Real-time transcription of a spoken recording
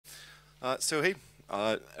Hey,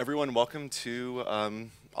 everyone, welcome to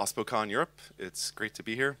OSPOCon Europe. It's great to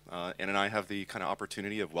be here. Ann and I have the kind of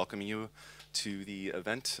opportunity of welcoming you to the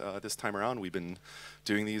event this time around. We've been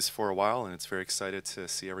doing these for a while, and it's very excited to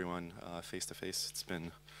see everyone face to face. It's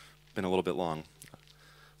been a little bit long.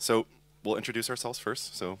 So we'll introduce ourselves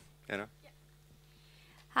first. So Anna.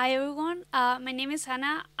 Hi everyone, my name is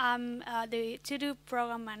Hannah. I'm the TODO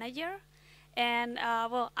program manager, and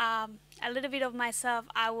a little bit of myself.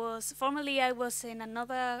 Formerly I was in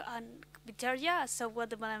another Viteria, a software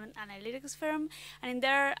development analytics firm, and in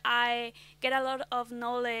there I get a lot of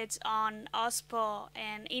knowledge on OSPO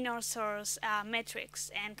and inner source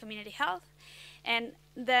metrics and community health. And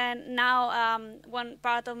then now one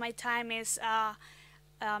part of my time is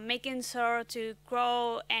making sure to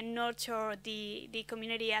grow and nurture the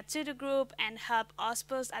community at TODO Group and help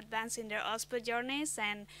OSPOs advance in their OSPO journeys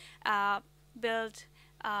and build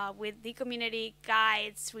with the community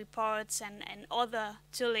guides, reports, and other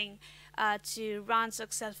tooling to run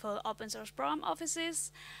successful open source program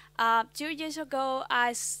offices. 2 years ago,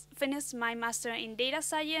 I finished my master in data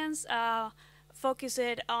science,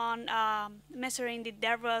 focused on measuring the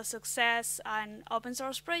DevRel success on open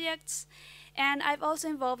source projects. And I've also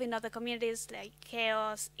involved in other communities like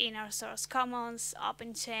Chaos, Inner Source Commons,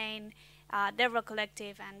 OpenChain, DevRel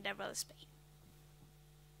Collective, and DevRel Spain.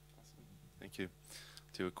 Awesome. Thank you.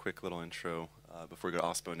 Do a quick little intro before we go to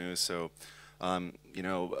OSPO News. So,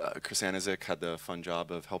 Chris Aniszczyk had the fun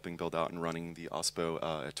job of helping build out and running the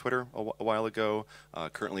OSPO at Twitter a while ago.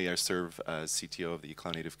 Currently, I serve as CTO of the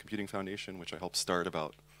Cloud Native Computing Foundation, which I helped start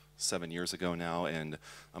about 7 years ago now, and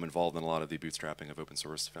I'm involved in a lot of the bootstrapping of open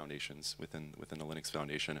source foundations within the Linux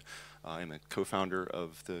Foundation. I'm a co-founder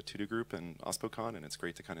of the TODO Group and OSPOCon, and it's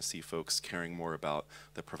great to kind of see folks caring more about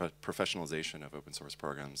the professionalization of open source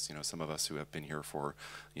programs. You know, some of us who have been here for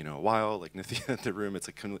a while, like Nithya at the room, it's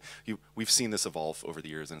like we've seen this evolve over the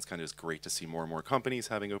years, and it's kind of just great to see more and more companies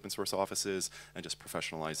having open source offices and just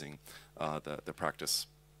professionalizing the practice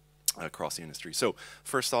across the industry. So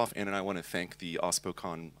first off, Ann and I want to thank the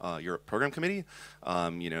OSPOCon Europe Program Committee.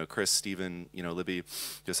 Chris, Stephen, Libby,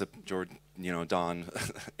 Joseph, George, Don,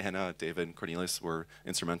 Anna, David, Cornelius were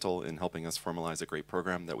instrumental in helping us formalize a great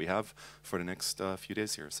program that we have for the next few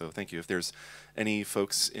days here. So thank you. If there's any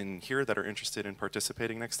folks in here that are interested in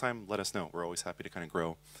participating next time, let us know. We're always happy to kind of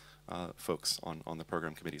grow folks on the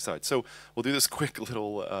program committee side. So we'll do this quick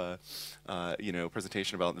little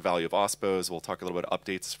presentation about the value of OSPOs. We'll talk a little bit of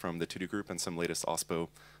updates from the TODO Group and some latest OSPO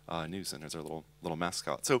news, and there's our little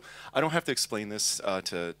mascot. So I don't have to explain this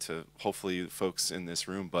to hopefully folks in this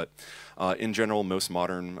room, but in general, most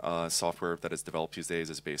modern software that is developed these days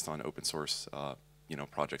is based on open source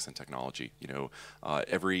projects and technology.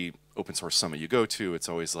 Every open source summit you go to, it's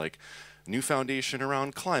always like new foundation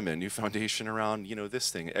around climate, new foundation around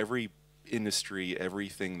this thing. Every industry,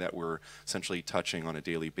 everything that we're essentially touching on a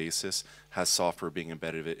daily basis has software being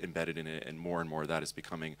embedded in it, and more of that is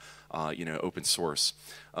becoming open source.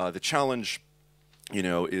 The challenge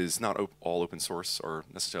is not all open source are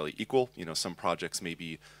necessarily equal. Some projects may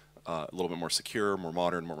be a little bit more secure, more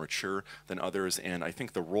modern, more mature than others, and I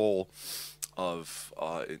think the role of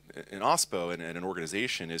an OSPO and an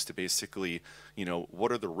organization is to basically,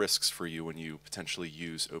 what are the risks for you when you potentially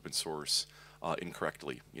use open source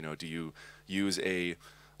incorrectly? Do you use a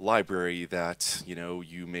library that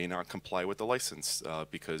you may not comply with the license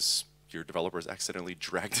because your developers accidentally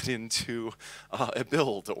dragged it into a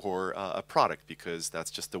build or a product, because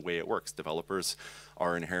that's just the way it works. Developers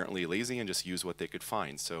are inherently lazy and just use what they could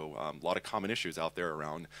find. So a lot of common issues out there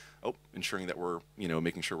around ensuring that we're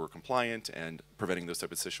making sure we're compliant and preventing those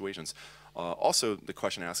type of situations. Also, the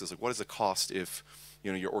question asked is like, what is the cost if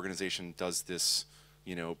your organization does this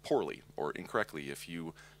poorly or incorrectly? If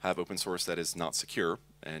you have open source that is not secure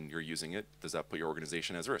and you're using it, does that put your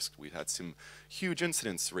organization at risk? We've had some huge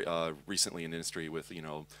incidents recently in the industry with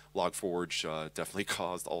Log4j definitely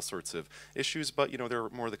caused all sorts of issues, but they're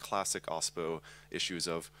more the classic OSPO issues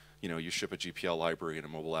of you ship a GPL library in a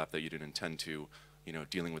mobile app that you didn't intend to,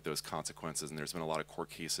 dealing with those consequences, and there's been a lot of court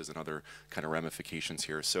cases and other kind of ramifications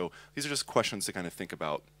here. So these are just questions to kind of think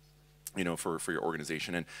about for your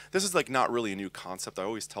organization. And this is like not really a new concept. I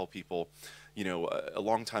always tell people, a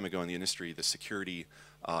long time ago in the industry, the security,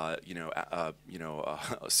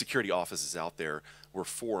 security offices out there were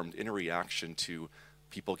formed in a reaction to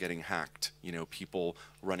people getting hacked, people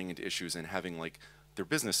running into issues and having like their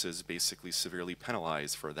businesses basically severely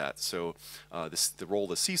penalized for that. So the role of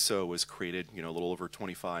the CISO was created, a little over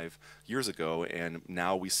 25 years ago, and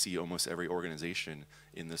now we see almost every organization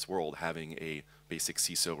in this world having a basic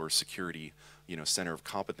CISO or security, center of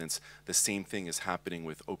competence. The same thing is happening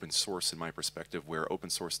with open source in my perspective, where open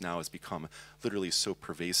source now has become literally so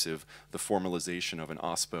pervasive. The formalization of an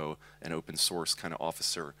OSPO, an open source kind of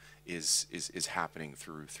officer, is happening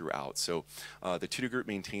throughout. So the TODO group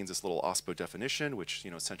maintains this little OSPO definition, which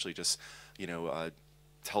essentially just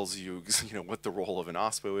tells you, what the role of an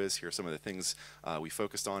OSPO is. Here are some of the things we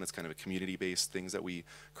focused on. It's kind of a community-based things that we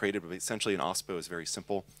created, but essentially an OSPO is very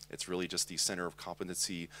simple. It's really just the center of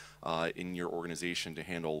competency in your organization to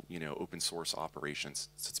handle, open source operations.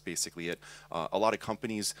 So it's basically it. A lot of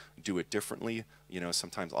companies do it differently.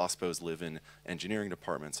 Sometimes OSPOs live in engineering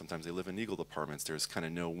departments. Sometimes they live in legal departments. There's kind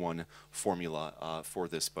of no one formula for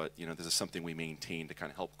this, but this is something we maintain to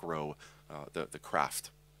kind of help grow the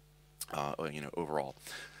craft. Overall.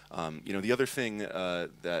 The other thing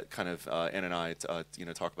that kind of Ann and I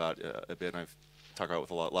talk about a bit, and I've talked about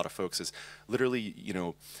with a lot of folks, is literally,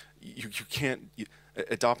 you can't,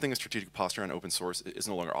 adopting a strategic posture on open source is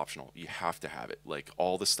no longer optional. You have to have it. Like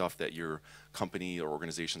all the stuff that your company or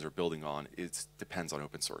organizations are building on, it depends on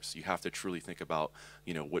open source. You have to truly think about,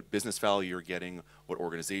 what business value you're getting, what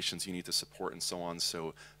organizations you need to support, and so on,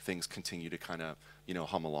 so things continue to kind of,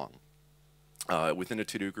 hum along. Within the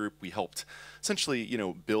TODO group, we helped essentially,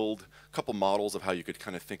 build a couple models of how you could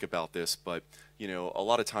kind of think about this. But, a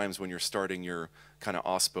lot of times when you're starting your kind of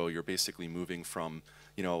OSPO, you're basically moving from,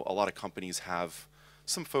 a lot of companies have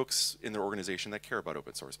some folks in their organization that care about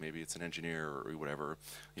open source. Maybe it's an engineer or whatever,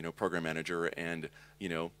 program manager, and,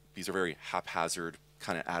 these are very haphazard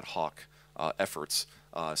kind of ad hoc efforts.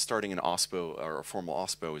 Starting an OSPO or a formal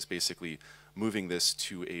OSPO is basically moving this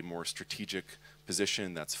to a more strategic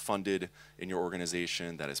position that's funded in your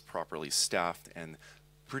organization, that is properly staffed, and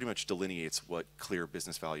pretty much delineates what clear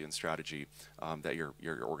business value and strategy that your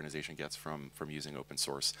organization gets from using open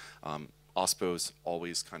source. OSPOs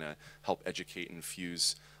always kind of help educate and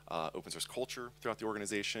infuse open source culture throughout the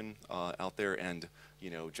organization out there, and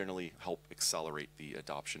generally help accelerate the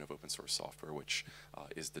adoption of open source software, which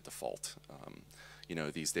is the default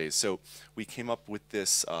these days. So we came up with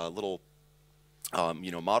this little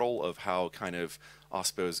model of how kind of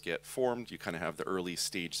OSPOs get formed. You kind of have the early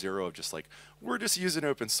stage 0 of just like, we're just using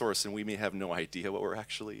open source and we may have no idea what we're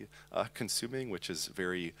actually consuming, which is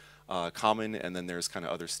very common. And then there's kind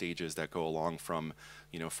of other stages that go along from,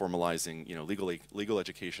 formalizing, legal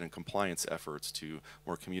education and compliance efforts to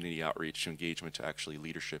more community outreach to engagement to actually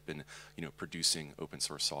leadership in, producing open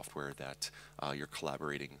source software that you're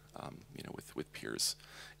collaborating, with peers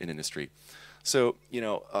in industry. So,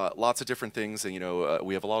 lots of different things, and,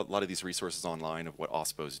 we have a lot of these resources online of what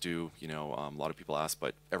OSPOs do. A lot of people ask,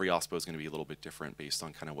 but every OSPO is going to be a little bit different based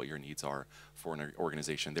on kind of what your needs are for an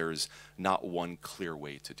organization. There is not one clear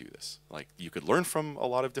way to do this. Like, you could learn from a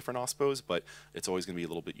lot of different OSPOs, but it's always going to be a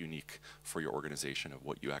little bit unique for your organization of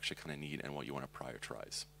what you actually kind of need and what you want to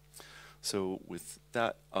prioritize. So with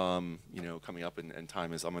that, coming up in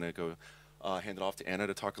time is I'm going to go hand it off to Anna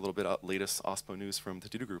to talk a little bit about latest OSPO news from the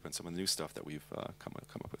TODO group and some of the new stuff that we've come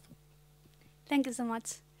up with. Thank you so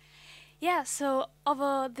much. Yeah, so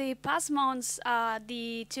over the past months,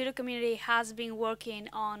 the TODO community has been working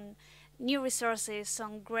on new resources,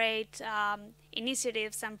 some great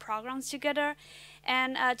initiatives and programs together.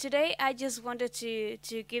 And today I just wanted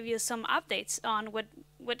to give you some updates on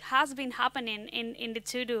what has been happening in the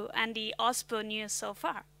TODO and the OSPO news so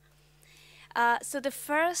far. So the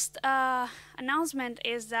first announcement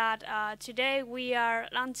is that today we are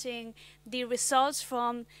launching the results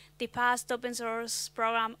from the past open source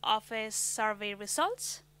program office survey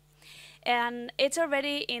results. And it's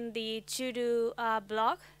already in the TODO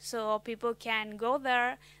blog, so people can go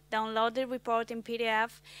there, download the report in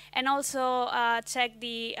PDF, and also check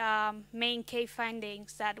the main key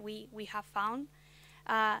findings that we have found.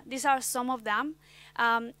 These are some of them.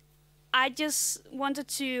 I just wanted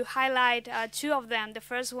to highlight 2 of them. The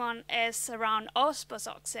first one is around OSPO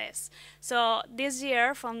success. So this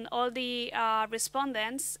year, from all the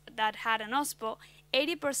respondents that had an OSPO,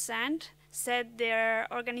 80% said their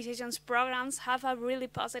organization's programs have a really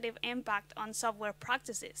positive impact on software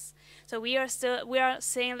practices. So we are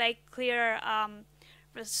seeing like clear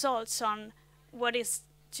results on what is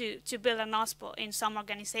to build an OSPO in some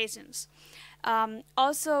organizations.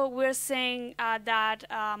 Also, we're seeing that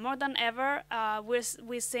more than ever,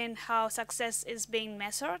 we're seeing how success is being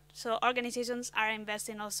measured. So organizations are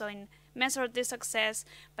investing also in measure this success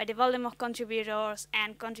by the volume of contributors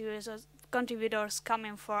and contributors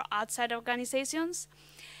coming from outside organizations.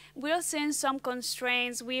 We're seeing some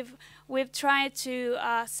constraints. We've tried to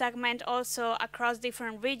segment also across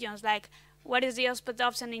different regions, like what is the OSPO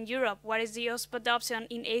adoption in Europe? What is the OSPO adoption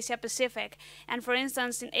in Asia Pacific? And for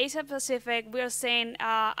instance, in Asia Pacific, we are seeing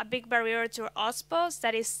a big barrier to OSPOs,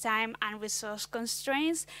 that is time and resource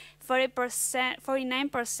constraints.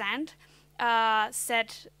 49%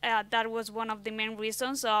 said that was one of the main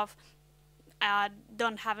reasons of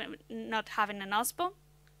not having an OSPO.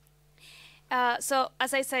 So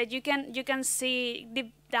as I said, you can see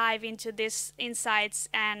deep dive into these insights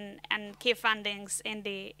and key findings in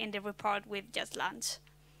the report we've just launched.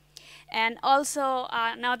 And also,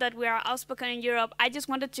 now that we are outspoken in Europe, I just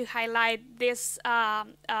wanted to highlight this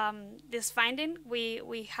this finding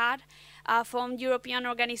we had from European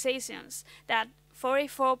organizations, that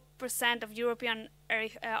 44% of European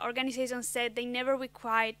organizations said they never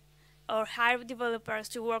required or hire developers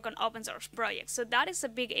to work on open source projects. So that is a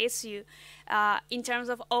big issue in terms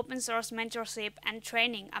of open source mentorship and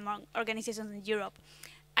training among organizations in Europe.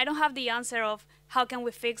 I don't have the answer of how can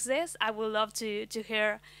we fix this. I would love to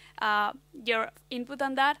hear your input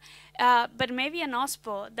on that. But maybe an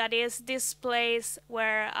OSPO, that is this place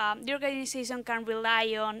where the organization can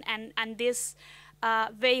rely on, and this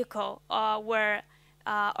vehicle where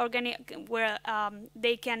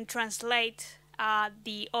they can translate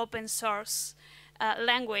the open source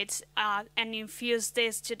language and infuse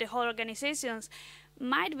this to the whole organizations,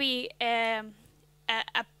 might be a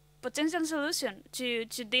potential solution to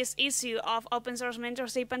this issue of open source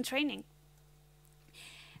mentorship and training.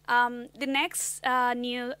 The next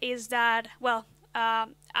news is that, well,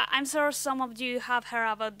 I'm sure some of you have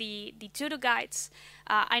heard about the TODO guides.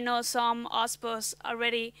 I know some OSPOs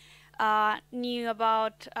already knew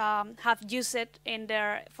about, have used it in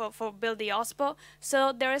their for build the OSPO.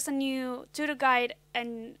 So there is a new TODO guide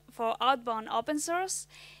for outbound open source,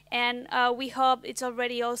 and we hope it's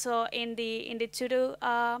already also in the TODO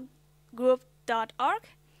group.org.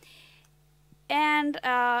 And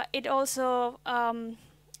it also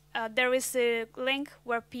there is a link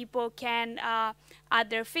where people can add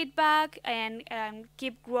their feedback and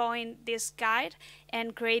keep growing this guide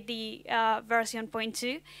and create the version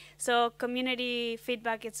 0.2. So community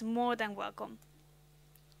feedback is more than welcome.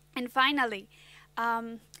 And finally,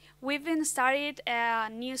 we've been started a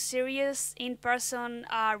new series in-person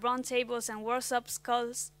roundtables and workshops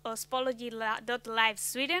called Ospology.live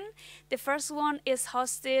Sweden. The first one is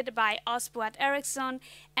hosted by OSPO at Ericsson,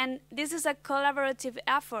 and this is a collaborative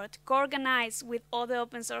effort co-organized with other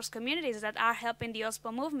open source communities that are helping the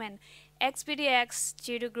OSPO movement: XPDX,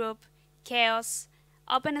 TODO Group, Chaos,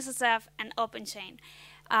 OpenSSF, and OpenChain.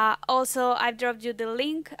 Also, I've dropped you the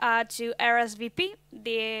link to RSVP.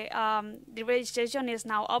 The registration is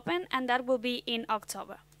now open, and that will be in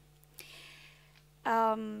October.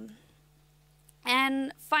 And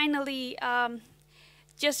finally,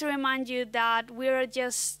 just to remind you that we're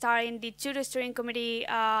just starting the TODO Steering Committee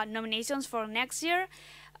nominations for next year.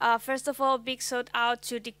 First of all, big shout out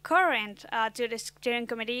to the current TODO Steering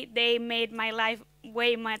Committee. They made my life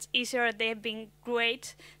way much easier. They've been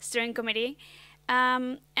great steering committee.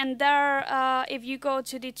 And there, if you go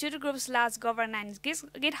to the TODO Group/governance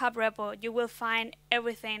GitHub repo, you will find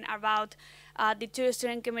everything about the TODO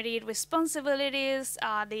Steering Committee responsibilities,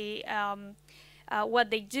 what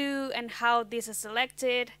they do, and how this is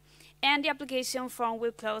selected. And the application form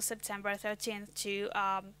will close September 13th to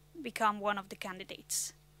become one of the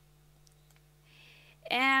candidates.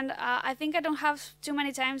 And I think I don't have too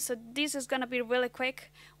many time, so this is going to be really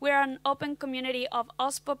quick. We're an open community of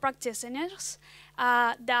OSPO practitioners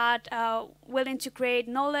that are willing to create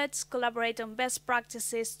knowledge, collaborate on best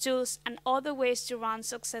practices, tools, and other ways to run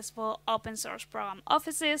successful open source program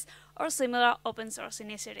offices or similar open source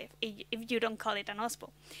initiative, if you don't call it an OSPO.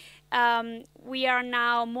 We are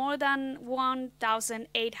now more than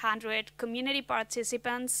 1,800 community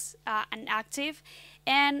participants and active.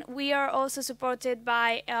 And we are also supported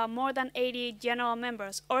by more than 80 general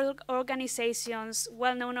members, organizations,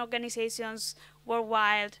 well-known organizations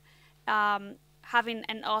worldwide, having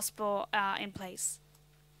an OSPO in place.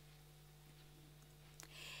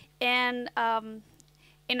 And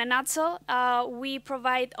in a nutshell, we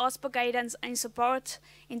provide OSPO guidance and support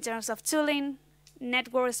in terms of tooling,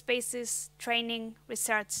 network spaces, training,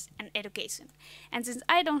 research, and education. And since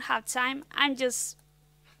I don't have time, I'm just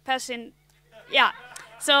passing. Yeah,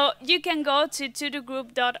 so you can go to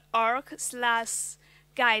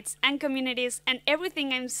todogroup.org/guides and communities, and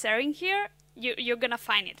everything I'm sharing here, you're gonna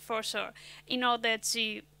find it for sure in order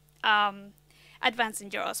to advance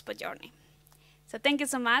in your OSPO journey. So thank you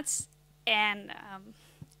so much, and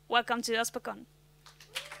welcome to OSPOCon.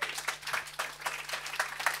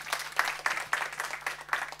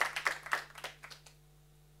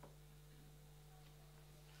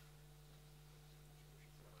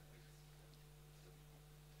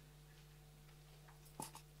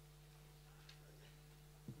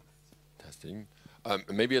 Interesting.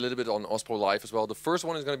 Maybe a little bit on OSPO Live as well. The first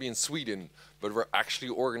one is going to be in Sweden, but we're actually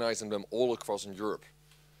organizing them all across in Europe.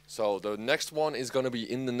 So the next one is going to be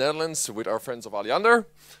in the Netherlands with our friends of Alliander,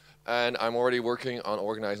 and I'm already working on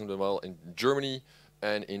organizing them well in Germany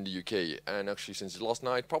and in the UK, and actually since last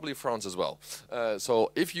night, probably France as well.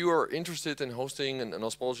 So if you are interested in hosting an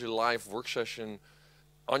OSPology Live work session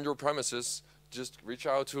on your premises, just reach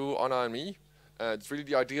out to Anna and me. It's really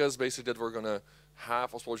the idea is basically that we're going to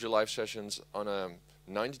have OSPology Live sessions on a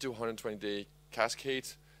 90 to 120 day cascade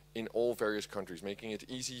in all various countries, making it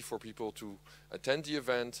easy for people to attend the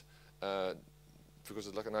event because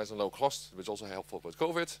it's like a nice and low cost, which is also helpful with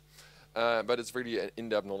COVID, but it's really an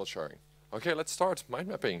in-depth knowledge sharing. Okay, let's start mind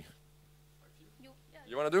mapping.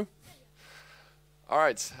 You want to do? All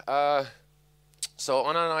right. So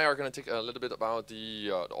Anna and I are going to take a little bit about the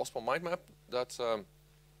OSPO Mind Map that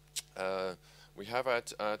we have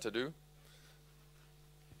at TODO.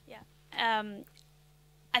 Yeah.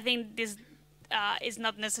 I think this is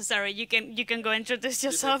not necessary. You can go introduce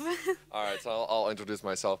yourself. All right, so I'll introduce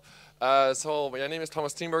myself. So my name is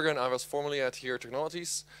Thomas Steenbergen. I was formerly at Here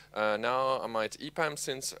Technologies. Now I'm at EPAM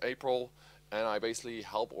since April, and I basically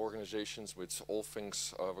help organizations with all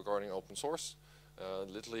things regarding open source.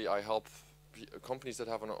 Literally, I help companies that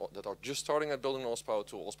have that are just starting at building an OSPO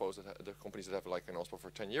to OSPOs the companies that have like an OSPO for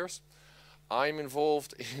 10 years. I'm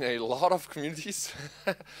involved in a lot of communities.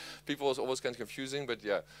 People is always kind of confusing, but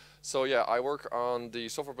yeah. So yeah, I work on the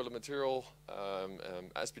software bill of material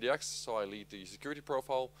SPDX, so I lead the security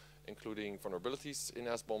profile, including vulnerabilities in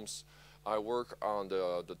SBOMs. I work on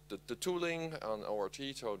the tooling on ORT,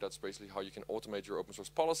 so that's basically how you can automate your open source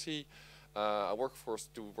policy. I work for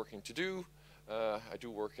working TODO. I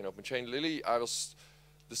do work in OpenChain Lily.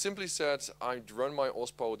 Simply said, I run my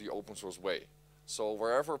OSPO the open source way. So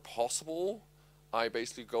wherever possible, I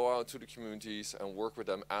basically go out to the communities and work with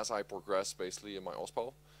them as I progress basically in my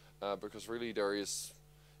OSPO. Because really there is,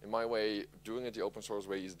 in my way, doing it the open source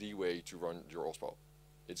way is the way to run your OSPO.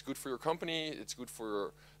 It's good for your company, it's good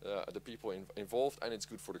for the people involved, and it's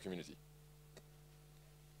good for the community.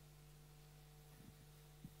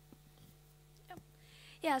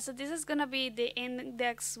 Yeah, so this is going to be the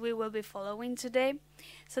index we will be following today.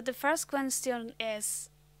 So the first question is,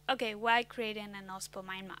 okay, why creating an OSPO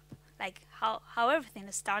mind map? Like how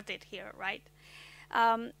everything started here, right?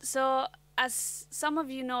 So as some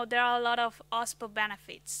of you know, there are a lot of OSPO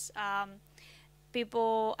benefits.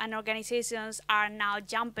 People and organizations are now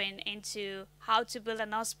jumping into how to build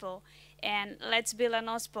an OSPO, and let's build an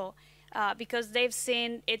OSPO. Because they've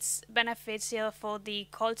seen its benefits here for the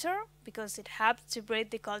culture, because it helps to bridge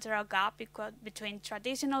the cultural gap between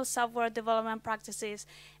traditional software development practices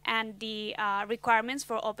and the requirements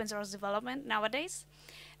for open source development nowadays.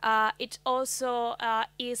 It also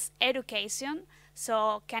is education,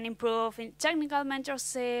 so can improve in technical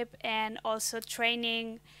mentorship and also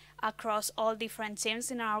training across all different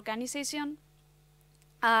teams in our organization.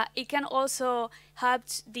 It can also help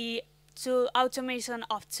to automation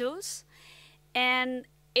of tools, and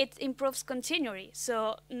it improves continuity.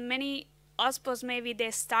 So many OSPOs, maybe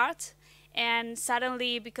they start and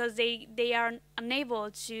suddenly, because they are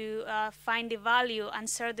unable to find the value and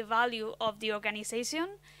share the value of the organization,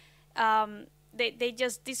 they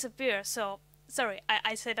just disappear. So sorry,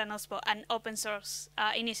 I said an OSPO, an open source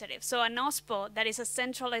initiative. So an OSPO that is a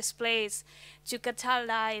centralized place to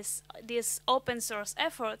catalyze these open source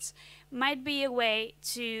efforts might be a way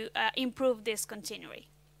to improve this continuity.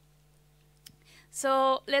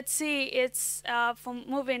 So let's see, it's from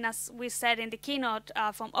moving, as we said in the keynote,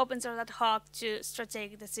 from open source ad hoc to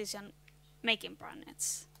strategic decision-making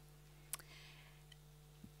partners.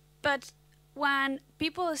 But when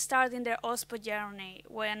people start in their OSPO journey,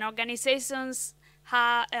 when organizations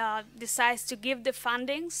decide to give the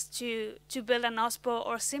fundings to build an OSPO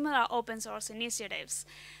or similar open source initiatives,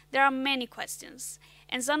 there are many questions.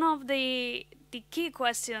 And some of the key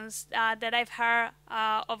questions that I've heard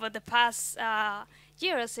over the past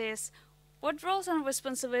years is, what roles and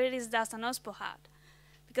responsibilities does an OSPO have?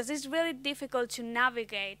 Because it's really difficult to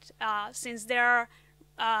navigate since there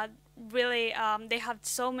are really, they have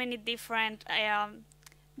so many different,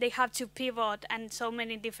 they have to pivot and so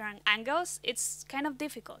many different angles. It's kind of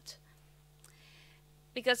difficult.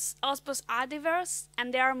 Because OSPOs are diverse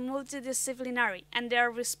and they are multidisciplinary and they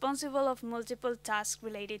are responsible of multiple tasks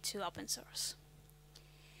related to open source.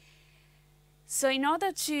 So in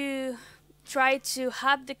order to try to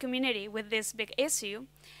help the community with this big issue,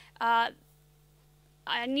 I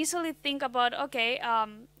initially think about, okay,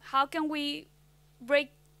 how can we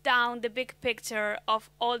break down the big picture of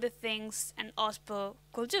all the things an OSPO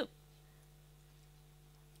could do?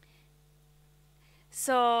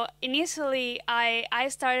 So initially, I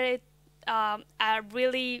started a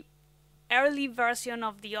really early version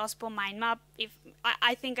of the OSPO Mind Map. If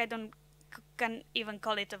I think I don't can even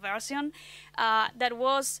call it a version, that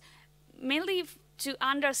was mainly to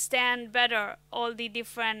understand better all the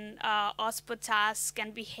different OSPO tasks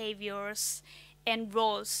and behaviors and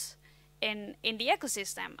roles in the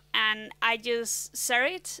ecosystem. And I just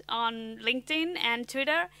shared it on LinkedIn and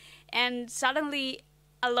Twitter, and suddenly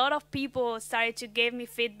a lot of people started to give me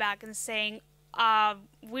feedback and saying,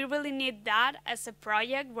 we really need that as a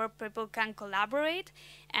project where people can collaborate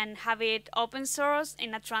and have it open source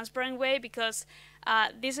in a transparent way, because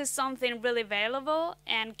this is something really valuable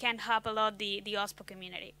and can help a lot the OSPO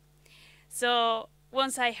community. So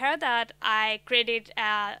once I heard that, I created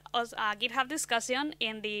a GitHub discussion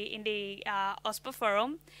in the OSPO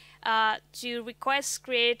forum to request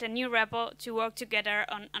create a new repo to work together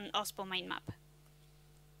on an OSPO Mind Map.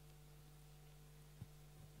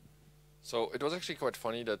 So it was actually quite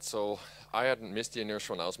funny that, so I hadn't missed the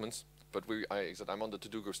initial announcements, but I'm on the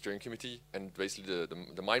to-do group steering committee, and basically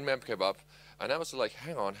the mind map came up, and I was like,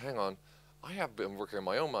 hang on, I have been working on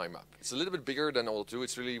my own mind map. It's a little bit bigger than ODO2.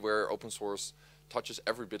 It's really where open source touches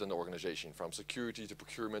every bit in the organization, from security to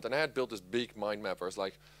procurement, and I had built this big mind map where it's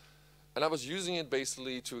like, and I was using it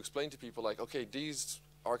basically to explain to people like, okay, these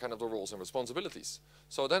are kind of the roles and responsibilities.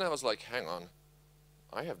 So then I was like, hang on,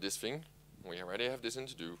 I have this thing, we already have this in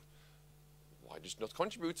to do. Why just not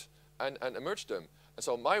contribute and merge them? And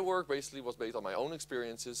so my work basically was based on my own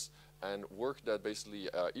experiences and work that basically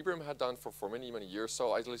Ibrahim had done for many, many years.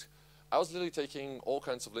 So I was literally taking all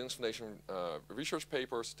kinds of Linux Foundation research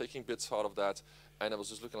papers, taking bits out of that, and I was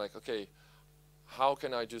just looking like, okay, how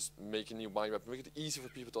can I just make a new mind map, make it easy for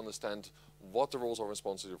people to understand what the roles and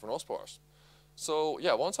responsibilities for an OSPO are. So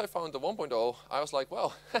yeah, once I found the 1.0, I was like,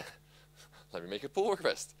 well, let me make a pull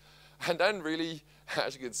request. And then really,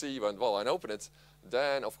 as you can see, when I open it,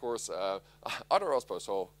 then of course other OSPOs,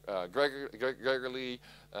 so Gregory,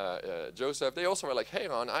 Joseph, they also were like, hey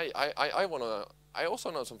on, I also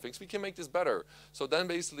know some things, we can make this better. So then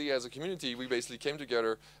basically as a community, we basically came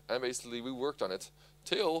together and basically we worked on it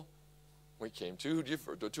till we came to the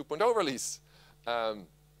 2.0 release.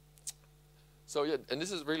 So yeah, and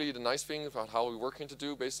this is really the nice thing about how we're working to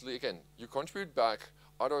do. Basically, again, you contribute back.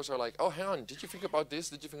 Others are like, oh, hang on, did you think about this?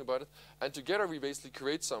 Did you think about it? And together we basically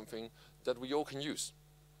create something that we all can use.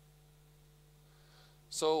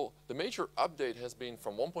 So the major update has been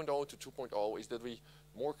from 1.0 to 2.0 is that we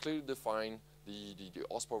more clearly define the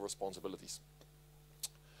OSPO responsibilities.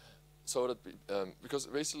 So that because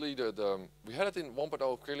basically we had it in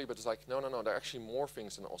 1.0 clearly, but it's like, no, there are actually more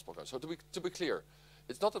things in the OSPO. So to be clear,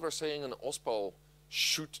 it's not that we're saying an OSPO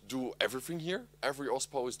should do everything here. Every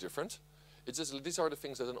OSPO is different. It's just these are the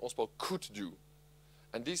things that an OSPO could do.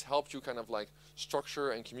 And these help you kind of like structure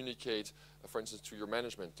and communicate, for instance, to your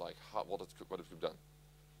management, like what it could be done.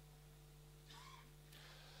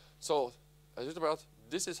 So as it's about,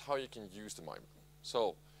 this is how you can use the mind map.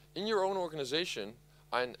 So in your own organization,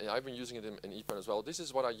 and I've been using it in EPAM as well, this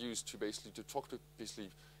is what I use to basically talk to basically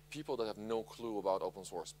people that have no clue about open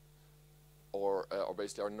source, or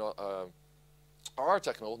basically are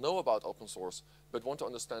technical, know about open source, but want to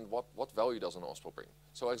understand what value does an OSPO bring.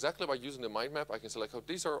 So exactly by using the mind map, I can say like, oh,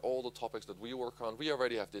 these are all the topics that we work on. We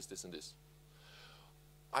already have this, this, and this.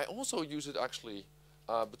 I also use it actually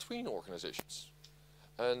between organizations.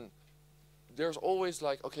 And there's always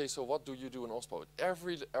like, okay, so what do you do in OSPO?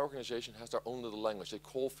 Every organization has their own little language. They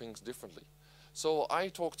call things differently. So I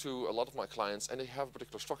talk to a lot of my clients and they have a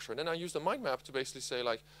particular structure. And then I use the mind map to basically say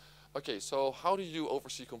like, okay, so how do you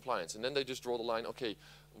oversee compliance? And then they just draw the line, okay,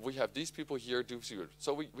 we have these people here,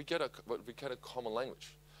 so we get a common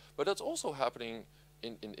language. But that's also happening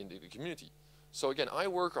in the community. So again, I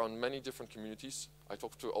work on many different communities. I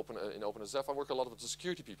talk to in OpenSF, I work a lot with the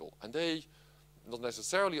security people, and they not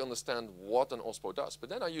necessarily understand what an OSPO does. But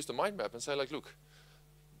then I use the mind map and say like, look,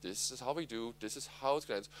 this is how we do, this is how it's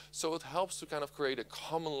connected. So it helps to kind of create a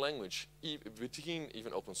common language between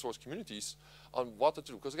even open source communities on what to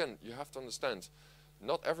do. Because again, you have to understand,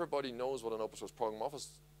 not everybody knows what an open source program office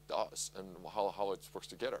does and how it works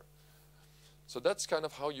together. So that's kind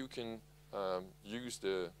of how you can use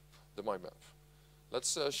the mind map.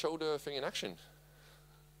 Let's show the thing in action.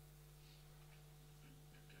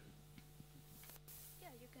 Yeah,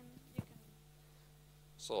 you can.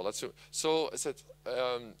 So let's do. So I said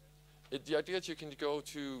the idea that you can go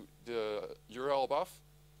to the URL above.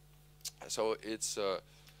 So it's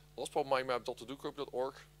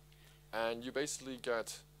ospomindmap.todogroup.org, and you basically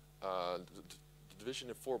get the division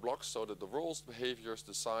in 4 blocks, so that the roles, behaviors,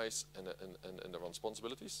 the size, and the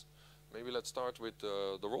responsibilities. Maybe let's start with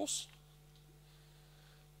the roles.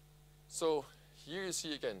 So here you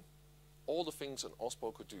see again all the things an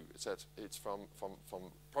OSPO could do. It's from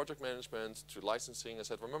project management to licensing. I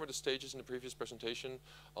said, remember the stages in the previous presentation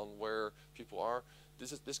on where people are?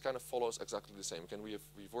 This kind of follows exactly the same. Again, we've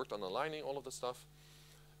worked on aligning all of the stuff.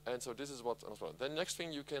 And so this is what an OSPO. Then next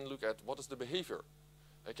thing you can look at, what is the behavior?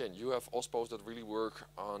 Again, you have OSPOs that really work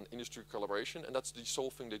on industry collaboration, and that's the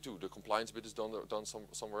sole thing they do. The compliance bit is done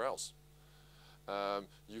somewhere else.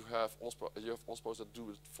 You have OSPOs that do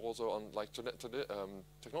it also on like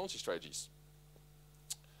technology strategies.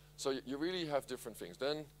 So you really have different things.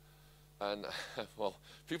 Then, and well,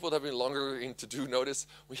 people that have been longer in to do notice,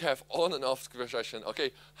 we have on and off question.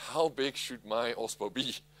 Okay, how big should my OSPO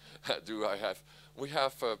be? We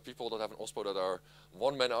have people that have an OSPO that are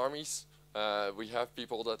one-man armies. We have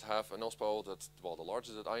people that have an OSPO that, well, the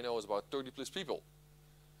largest that I know is about 30 plus people.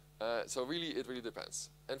 So really, it really depends.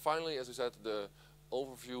 And finally, as we said, the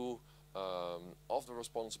overview of the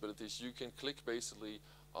responsibilities, you can click basically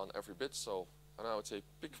on every bit. So, and I would say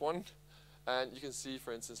pick one, and you can see,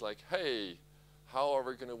 for instance, like, hey, how are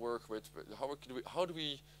we going to work with, how do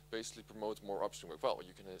we basically promote more upstream work? Well,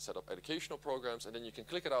 you can set up educational programs, and then you can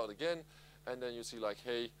click it out again, and then you see like,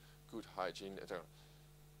 hey, good hygiene, etc.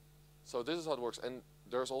 So this is how it works, and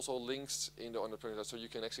there's also links in the underpinning, so you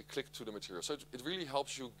can actually click to the material. So it really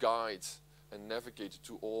helps you guide and navigate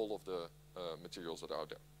to all of the materials that are out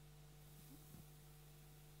there.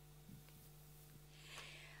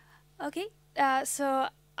 Okay, so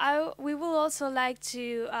we will also like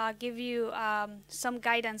to give you some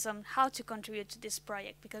guidance on how to contribute to this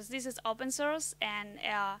project, because this is open source, and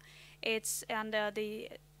the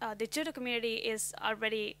TODO community is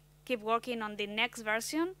already keep working on the next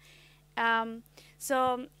version.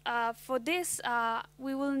 So for this,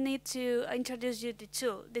 we will need to introduce you the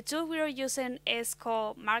tool. The tool we are using is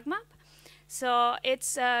called Mind Map. So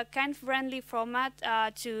it's a kind of friendly format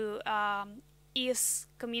to ease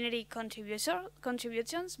community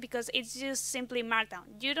contributions, because it's just simply Markdown.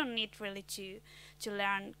 You don't need really to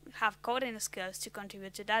have coding skills to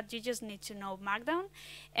contribute to that. You just need to know Markdown,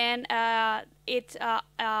 and it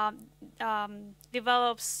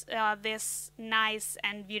develops this nice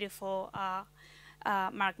and beautiful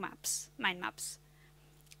mind maps.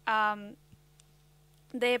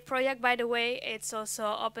 The project, by the way, it's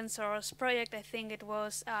also open source project. I think it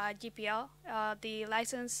was GPL, the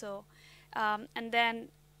license. So, and then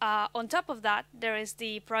on top of that, there is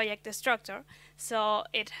the project structure. So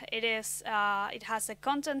it has a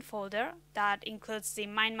content folder that includes the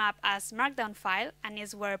mind map as Markdown file, and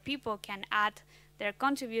is where people can add their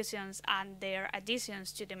contributions and their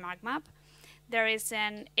additions to the mind map. There is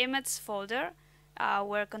an image folder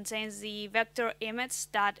where contains the vector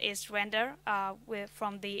image that is rendered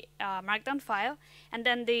from the Markdown file, and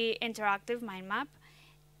then the interactive mind map.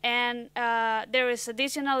 And there is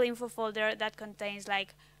additional info folder that contains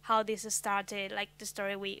like how this started, like the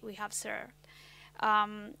story we have shared.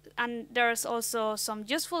 And there's also some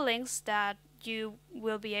useful links that you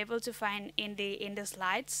will be able to find in the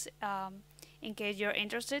slides in case you're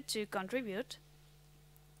interested to contribute.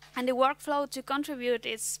 And the workflow to contribute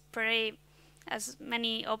is pretty as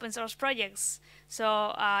many open source projects.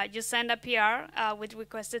 So you send a PR with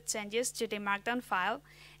requested changes to the Markdown file,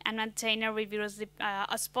 and maintainer reviews the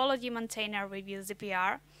OSPology maintainer reviews the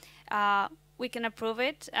PR. We can approve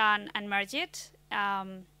it and merge it,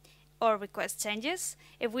 or request changes.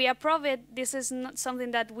 If we approve it, this is not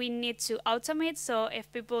something that we need to automate. So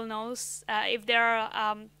if people knows, if there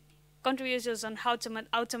are contributions on how to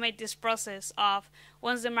automate this process of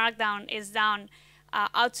once the Markdown is done,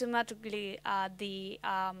 automatically the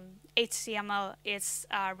HTML is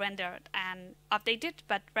rendered and updated,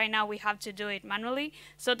 but right now we have to do it manually.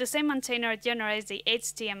 So the same maintainer generates the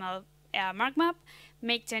HTML Mind Map,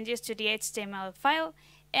 make changes to the HTML file,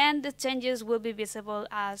 and the changes will be visible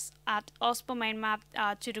as at OSPO Mind Map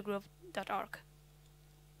TODOgroup.org.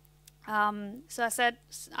 So as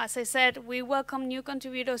I said, we welcome new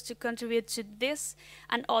contributors to contribute to this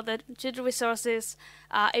and other TODO resources.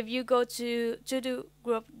 If you go to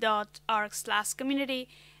TODOgroup.org/community,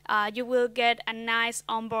 you will get a nice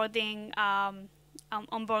onboarding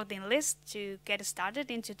list to get started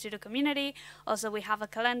into TODO community. Also, we have a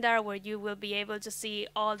calendar where you will be able to see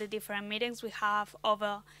all the different meetings we have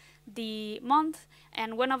over the month,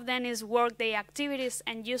 and one of them is workday activities,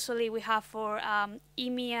 and usually we have for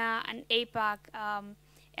EMEA and APAC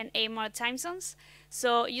and AMOR time zones.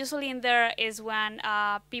 So usually in there is when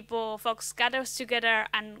folks gathers together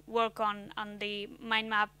and work on the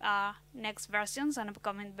mind map next versions and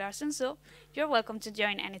upcoming versions. So you're welcome to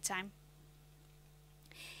join anytime.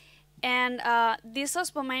 And this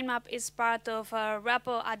OSPO Mind Map is part of a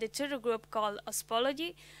repo at the TODO group called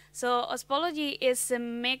OSPology. So OSPology is a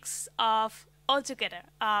mix of all together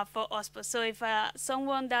for OSPO. So if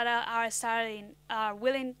someone that are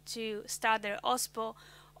willing to start their OSPO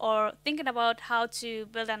or thinking about how to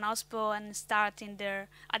build an OSPO and start in their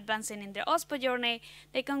advancing in their OSPO journey,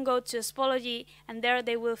 they can go to OSPology, and there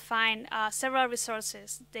they will find several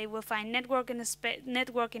resources. They will find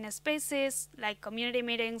networking spaces like community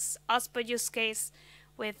meetings, OSPO use case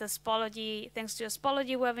with OSPology, thanks to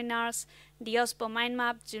OSPology webinars, the OSPO Mind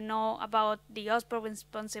Map to know about the OSPO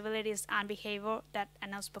responsibilities and behavior that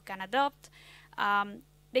an OSPO can adopt.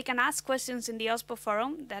 They can ask questions in the OSPO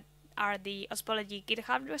forum that are the OSPology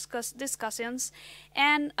GitHub discussions,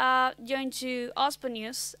 and join to OSPO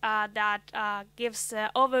News that gives an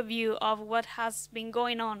overview of what has been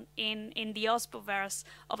going on in the OSPOverse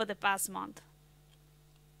over the past month.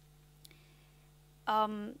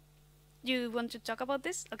 You want to talk about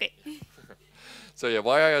this? Okay. So yeah,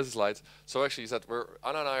 why I have the slides. So actually, is that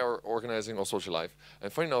Anna and I are organizing OSPology Live,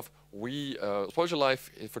 and funny enough, OSPology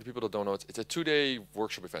Live, for the people that don't know it, it's a 2-day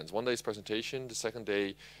workshop event. 1 day is presentation, the second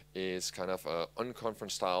day is kind of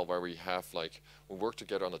unconference style where we work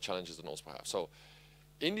together on the challenges that OSPO have. So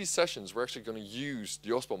in these sessions, we're actually going to use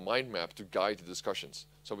the OSPO Mind Map to guide the discussions.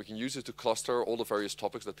 So we can use it to cluster all the various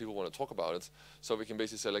topics that people want to talk about it. So we can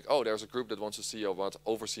basically say like, oh, there's a group that wants to see about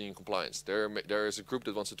overseeing compliance. There is a group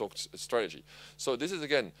that wants to talk strategy. So this is,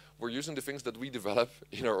 again, we're using the things that we develop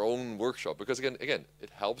in our own workshop. Because again,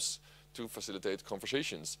 it helps to facilitate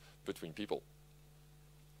conversations between people.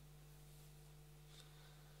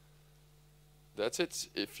 That's it.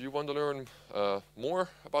 If you want to learn more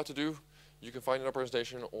about TODO, you can find in our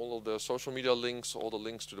presentation all of the social media links, all the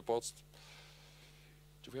links to the pods.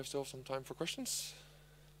 Do we still have some time for questions?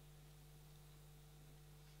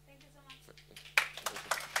 Thank you so much.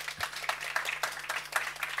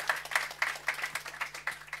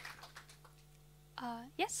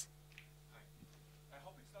 Yes? Hi. I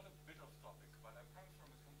hope it's not a bit off topic, but I'm coming from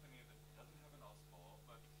a company that doesn't have an OSPO,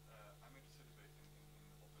 but I'm interested a bit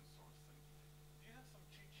in open source. And do you have some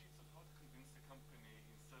cheat sheets of how to convince the company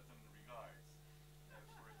in certain regards?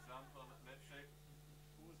 For example, let's say,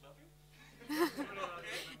 who was laughing?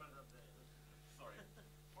 Sorry.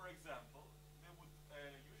 For example, they would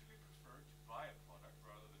usually prefer to buy a product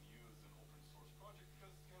rather than use an open source project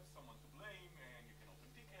because you have someone to blame and you can open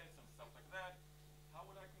tickets and stuff like that. How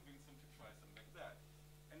would I convince them to try something like that?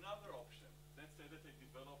 Another option, let's say that they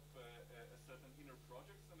develop a certain inner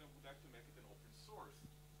project and they would like to make it an open source.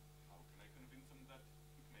 How can I convince them that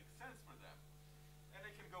it makes sense for them? And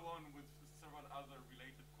I can go on with several other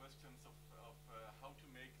related questions of how to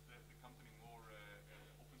make the company more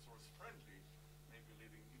open source friendly, maybe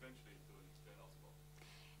leading eventually to an OSPO.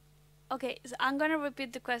 Okay, so I'm going to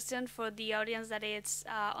repeat the question for the audience that is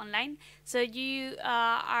online. So you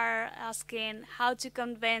are asking how to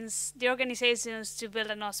convince the organizations to build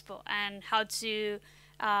an OSPO and how to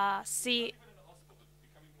see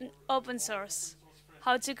open source.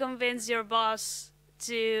 How to convince your boss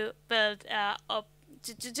to build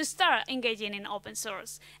to start engaging in open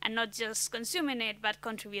source and not just consuming it but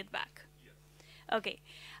contribute back. Yes. Okay,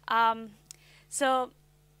 so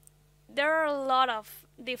there are a lot of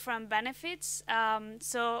different benefits.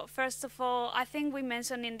 So first of all, I think we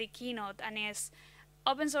mentioned in the keynote, and is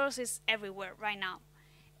open source is everywhere right now.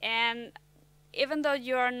 And even though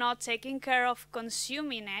you are not taking care of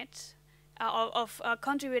consuming it, of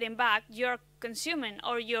contributing back, you're consuming,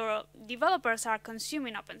 or your developers are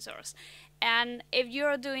consuming open source. And if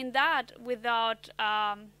you're doing that without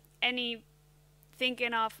any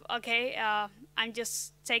thinking of, okay, I'm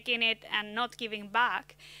just taking it and not giving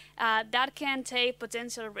back, that can take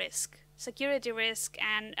potential risk, security risk,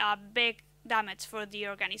 and big damage for the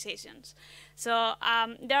organizations. So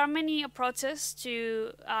there are many approaches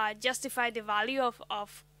to justify the value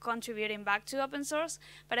of contributing back to open source,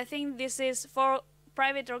 but I think this is, for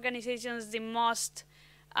private organizations, the most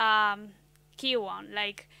key one,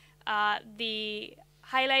 like the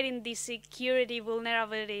highlighting the security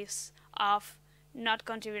vulnerabilities of not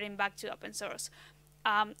contributing back to open source.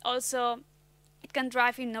 Also, it can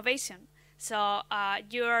drive innovation. So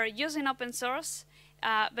you're using open source,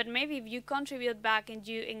 but maybe if you contribute back and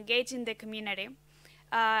you engage in the community,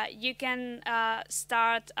 you can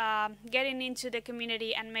start getting into the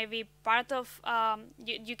community, and maybe part of,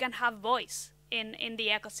 you can have voice in the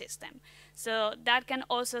ecosystem. So that can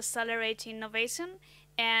also accelerate innovation,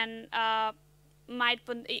 and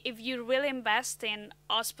if you really invest in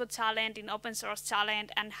OSPO talent, in open source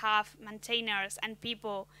talent, and have maintainers and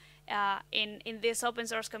people in this open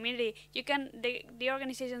source community, the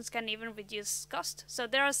organizations can even reduce cost. So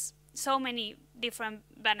there's so many different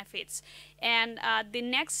benefits, and the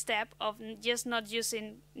next step of just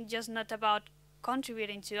not about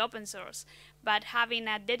contributing to open source, but having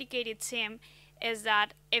a dedicated team, is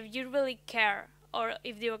that if you really care, or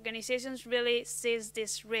if the organizations really sees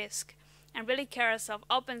this risk and really cares of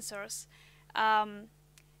open source,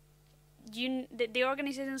 the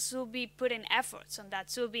organizations should be putting efforts on that,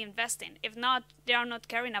 should be investing. If not, they are not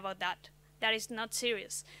caring about that. That is not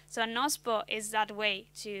serious. So an OSPO is that way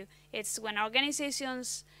too. It's when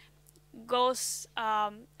organizations goes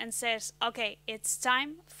and says, okay, it's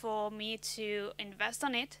time for me to invest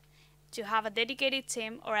on it, to have a dedicated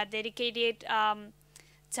team or a dedicated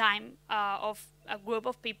time of a group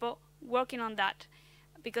of people working on that,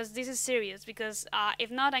 because this is serious. Because if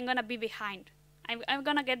not, I'm gonna be behind. I'm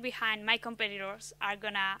gonna get behind. My competitors are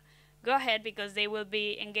gonna go ahead because they will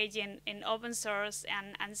be engaging in open source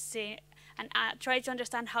and try to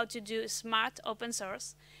understand how to do smart open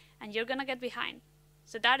source, and you're gonna get behind.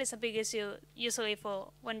 So that is a big issue usually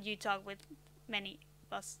for when you talk with many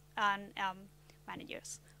boss and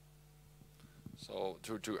managers. So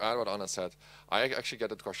to add what Anna said, I actually get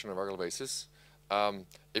that question on a regular basis.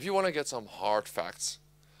 If you want to get some hard facts,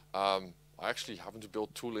 I actually happen to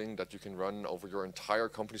build tooling that you can run over your entire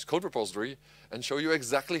company's code repository and show you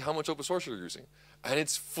exactly how much open source you're using. And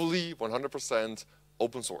it's fully 100%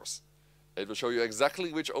 open source. It will show you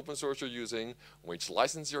exactly which open source you're using, which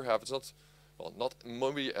license you have. It's not, well, not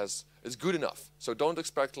maybe as it's good enough. So don't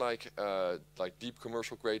expect like deep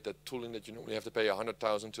commercial grade, that tooling that you normally have to pay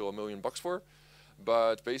 $100,000 to $1 million for.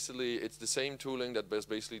 But basically, it's the same tooling that was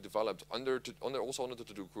basically developed also under the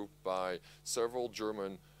TODO group by several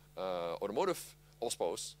German automotive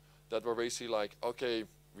OSPOs that were basically like, okay,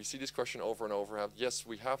 we see this question over and over. Yes,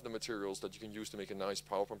 we have the materials that you can use to make a nice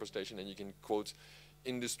PowerPoint presentation, and you can quote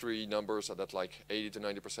industry numbers at like 80 to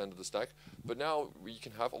 90% of the stack. But now we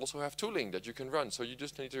can also have tooling that you can run. So you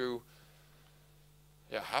just need to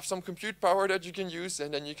have some compute power that you can use,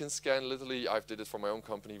 and then you can scan literally. I did it for my own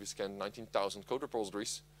company. We scanned 19,000 code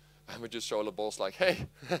repositories, and we just show the boss like, hey,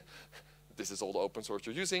 this is all the open source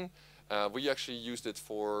you're using. We actually used it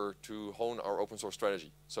to hone our open source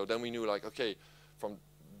strategy. So then we knew like, okay,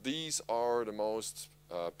 these are the most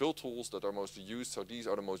build tools that are mostly used. So these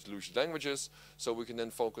are the most used languages. So we can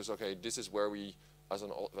then focus, okay, this is where we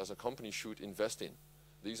as a company should invest in.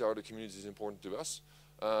 These are the communities important to us,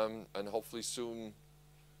 and hopefully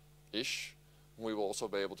soon-ish, we will also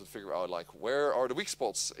be able to figure out like where are the weak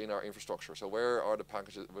spots in our infrastructure. So where are the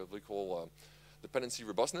packages, what we call dependency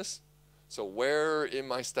robustness. So where in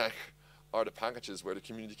my stack are the packages where the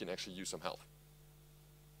community can actually use some help.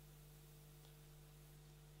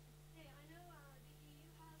 Hey, I know the EU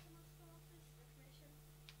has an OSPO office for commission,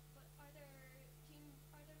 but are there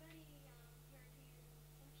many European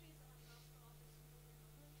countries that have an OSPO office within their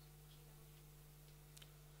government?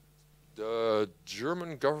 Do you know? The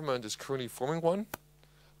German government is currently forming one.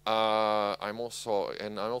 I'm also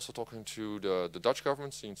talking to the Dutch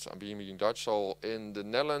government, since I'm meeting Dutch. So in the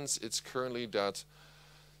Netherlands, it's currently that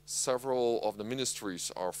several of the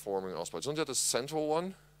ministries are forming OSPO. It's not yet a central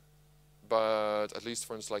one, but at least,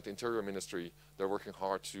 for instance, like the Interior Ministry, they're working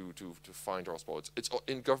hard to find OSPO. It's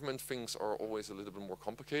in government, things are always a little bit more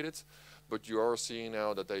complicated, but you are seeing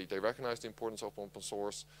now that they recognize the importance of open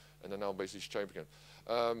source, and they're now basically shaping it.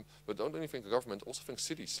 But don't only think of government, also think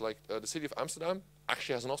cities. Like the city of Amsterdam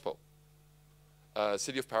actually has an OSPO.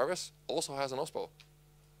 City of Paris also has an OSPO.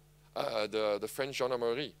 The French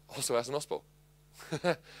gendarmerie also has an OSPO.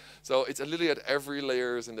 So it's literally at every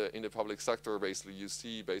layers in the public sector. Basically, you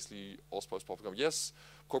see basically OSPOs popping up. Yes,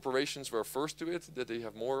 corporations were first to it; that they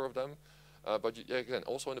have more of them. But again,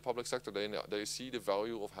 also in the public sector, they see the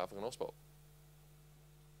value of having an OSPO.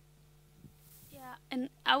 Yeah, and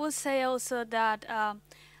I would say also that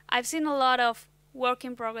I've seen a lot of work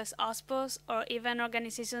in progress OSPOs, or even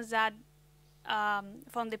organizations that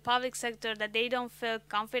from the public sector that they don't feel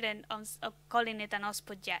confident on calling it an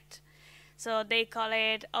OSPO yet. So they call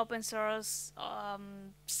it open source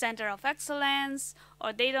center of excellence,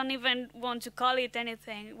 or they don't even want to call it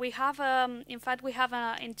anything. We have, in fact, we have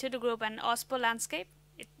in TODO group an OSPO landscape.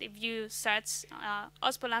 If you search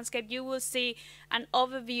OSPO landscape, you will see an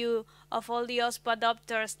overview of all the OSPO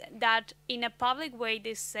adopters that in a public way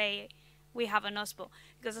they say we have an OSPO.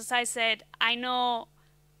 Because as I said, I know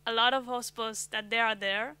a lot of OSPOs that they are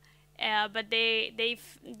there, but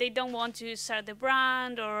they don't want to start the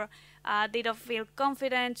brand, or they don't feel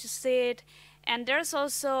confident to see it. And there's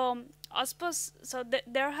also OSPOs. So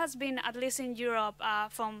there has been, at least in Europe,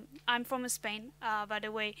 I'm from Spain, by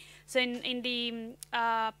the way. So in the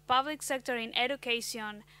public sector, in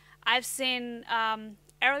education, I've seen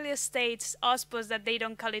earlier states OSPOs that they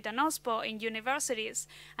don't call it an OSPO in universities,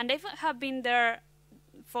 and they have been there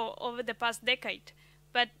for over the past decade,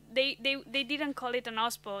 but they didn't call it an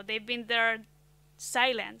OSPO. They've been there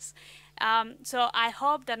silence. So I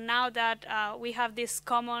hope that now that we have this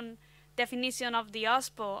common definition of the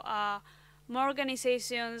OSPO, more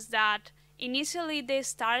organizations that initially they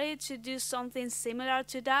started to do something similar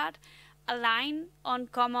to that align on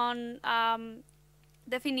common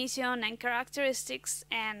definition and characteristics,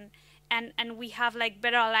 and we have like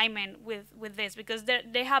better alignment with this, because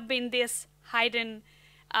there have been this hidden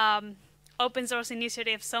open source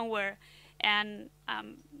initiative somewhere, and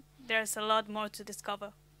there's a lot more to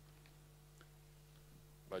discover.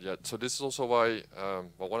 But yeah, so this is also why,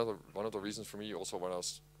 well, one of the reasons for me also when I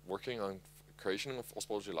was working on creation of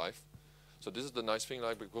OSPology Live. So this is the nice thing,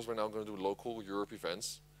 like, because we're now going to do local Europe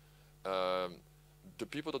events. The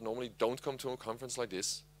people that normally don't come to a conference like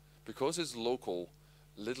this, because it's local,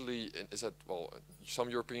 literally, is that, well, some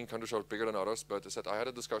European countries are bigger than others, but is that I had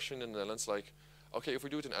a discussion in the Netherlands, like, okay, if we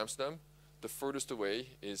do it in Amsterdam, the furthest away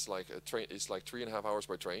is like a train, is like 3.5 hours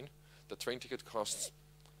by train. The train ticket costs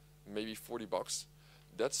maybe $40.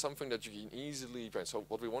 That's something that you can easily find. So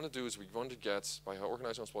what we want to do is we want to get, by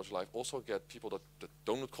organizing OSPO Live, also get people that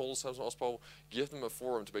don't call themselves an OSPO, give them a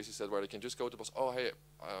forum to basically say where they can just go to the boss, oh, hey,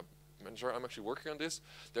 manager, I'm actually working on this.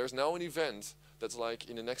 There's now an event that's like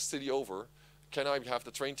in the next city over. Can I have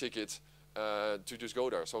the train ticket to just go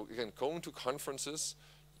there? So again, going to conferences,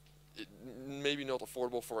 maybe not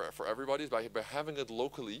affordable for everybody, but by having it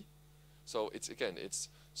locally. So it's, again, it's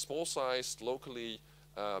small sized, locally,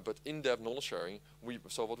 but in-depth knowledge sharing.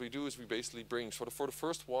 So what we do is we basically bring, for the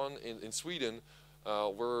first one in Sweden,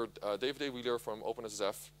 where David Wheeler from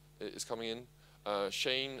OpenSSF is coming in,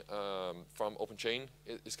 Shane from OpenChain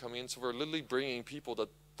is coming in. So we're literally bringing people that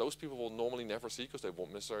those people will normally never see because they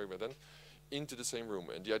won't necessarily be then into the same room.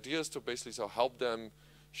 And the idea is to basically help them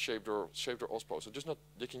shape their OSPO. So just not,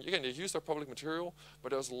 they use their public material,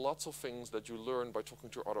 but there's lots of things that you learn by talking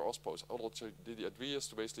to other OSPOs. The idea is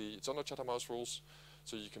to basically, it's under Chatham House rules,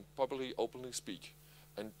 so you can publicly, openly speak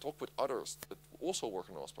and talk with others that also work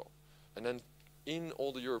in OSPO. And then in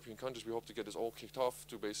all the European countries, we hope to get this all kicked off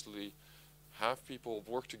to basically have people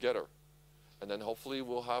work together. And then hopefully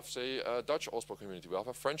we'll have, say, a Dutch OSPO community, we'll have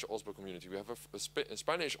a French OSPO community, we have a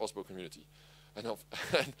Spanish OSPO community. And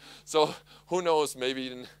so who knows,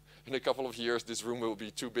 maybe in a couple of years this room will be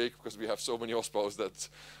too big because we have so many OSPOs that,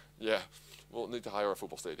 yeah, we'll need to hire a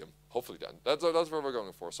football stadium. Hopefully then. That's where we're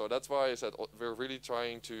going for. So that's why I said we're really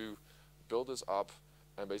trying to build this up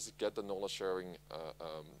and basically get the knowledge sharing,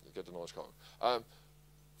 get the knowledge going.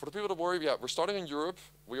 For the people that worry, yeah, we're starting in Europe.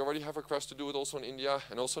 We already have requests to do it also in India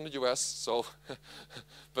and also in the US. So,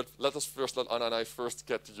 but let Anna and I first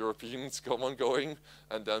get the Europeans going,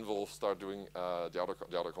 and then we'll start doing the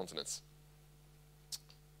other continents.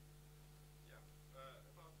 Yeah,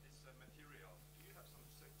 about this material, do you have some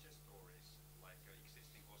success stories, like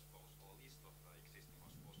existing OSPOs or list of existing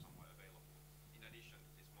OSPOs somewhere available, in addition to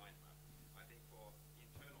this mind map? I think for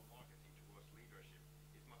internal marketing towards leadership,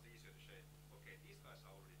 it's much easier to say, okay, these guys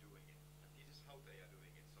are already doing it, and this is how they are doing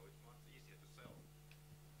it, so it's much easier to sell.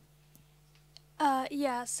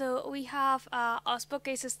 Yeah, so we have OSPO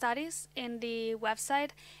case studies in the website,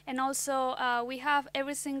 and also we have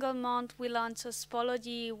every single month we launch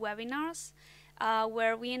OSPology webinars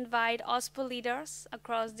where we invite OSPO leaders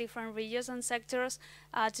across different regions and sectors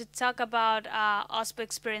to talk about OSPO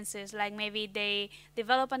experiences, like maybe they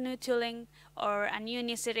develop a new tooling or a new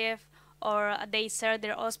initiative, or they share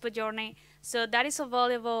their OSPO journey. So that is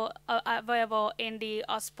available in the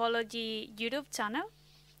OSPology YouTube channel.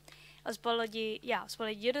 OSPology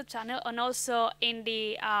YouTube channel, and also in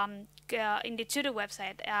the TODO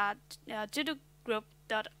website,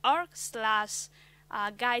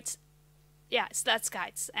 todogroup.org/guides,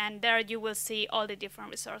 /guides, and there you will see all the different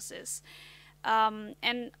resources,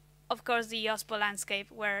 and of course the OSPO landscape,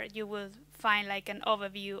 where you will find like an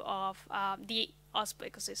overview of the OSPO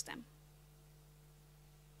ecosystem.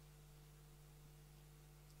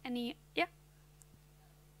 Any, yeah?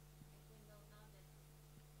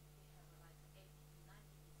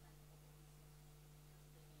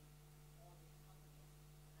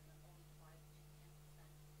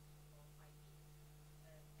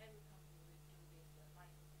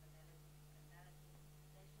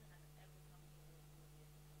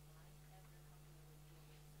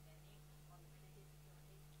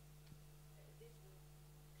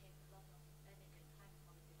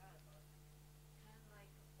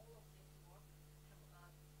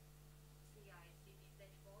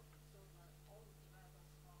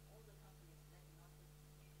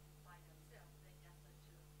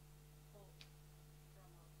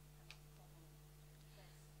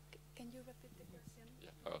 Can you repeat the question?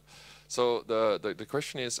 Yeah. So the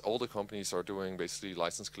question is, all the companies are doing basically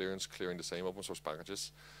license clearance, clearing the same open source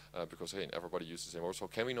packages, because again, everybody uses the same order. So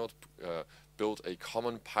can we not build a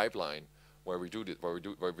common pipeline where we do this, where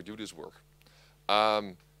we do this work?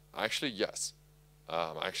 Actually, yes.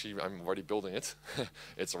 Actually, I'm already building it.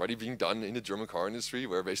 It's already being done in the German car industry,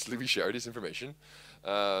 where basically we share this information.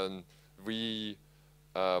 We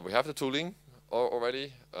have the tooling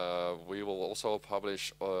already. We will also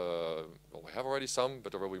publish, well, we have already some,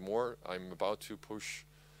 but there will be more. I'm about to push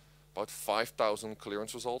about 5,000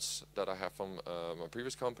 clearance results that I have from my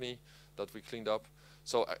previous company that we cleaned up.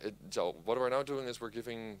 So, so what we're now doing is we're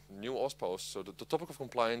giving new OSPOs. So the topic of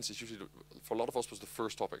compliance is usually, for a lot of OSPOs, the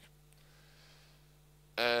first topic.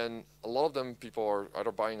 And a lot of them, people are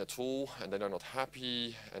either buying a tool and then they're not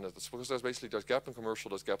happy, and it's because there's gap in commercial,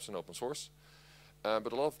 there's gaps in open source.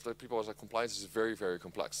 But a lot of the people are like, compliance is very, very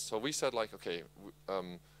complex. So we said like, okay,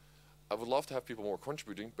 I would love to have people more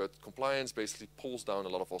contributing, but compliance basically pulls down a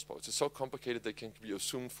lot of OSPOs. It's so complicated they can be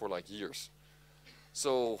assumed for like years.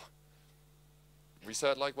 So we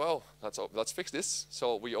said like, well, let's fix this.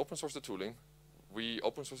 So we open source the tooling, we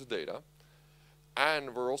open source the data,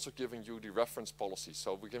 and we're also giving you the reference policies.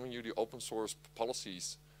 So we're giving you the open source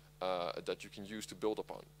policies that you can use to build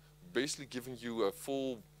upon. Basically giving you a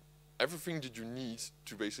full, everything that you need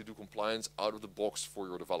to basically do compliance out of the box for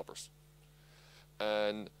your developers.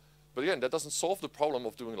 But again, that doesn't solve the problem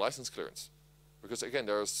of doing license clearance. Because again,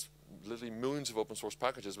 there's literally millions of open source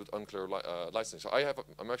packages with unclear licensing. So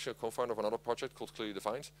I'm actually a co-founder of another project called Clearly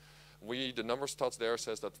Defined. The number stats there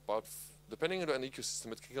says that about, depending on an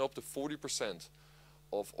ecosystem, it can go up to 40%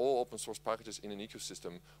 of all open source packages in an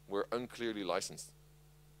ecosystem were unclearly licensed.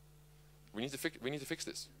 We need to fix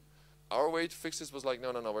this. Our way to fix this was like,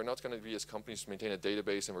 no, we're not going to be as companies maintain a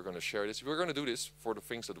database and we're going to share this. We're going to do this for the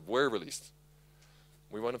things that were released.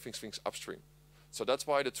 We want to fix things upstream. So that's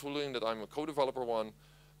why the tooling that I'm a co-developer on,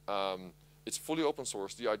 it's fully open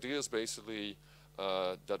source. The idea is basically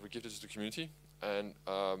that we give this to the community. And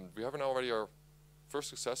we have now already our first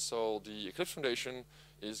success. So the Eclipse Foundation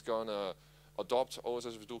is going to adopt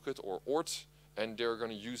OSS Toolkit or ORT, and they're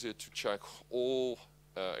going to use it to check all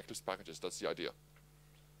Eclipse packages. That's the idea.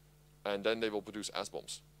 And then they will produce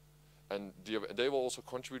SBOMs. And they will also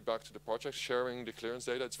contribute back to the project, sharing the clearance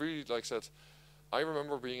data. It's really like I said, I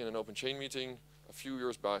remember being in an open chain meeting a few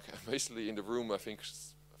years back, and basically in the room, I think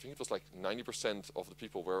it was like 90% of the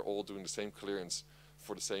people were all doing the same clearance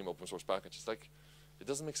for the same open source package. It's like, it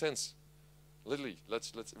doesn't make sense. Literally,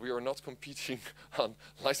 we are not competing on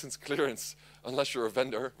license clearance unless you're a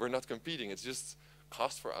vendor. We're not competing. It's just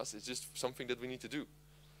cost for us. It's just something that we need to do.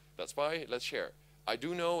 That's why let's share. I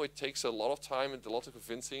do know it takes a lot of time and a lot of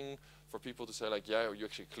convincing for people to say like, yeah, you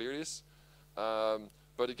actually clear this.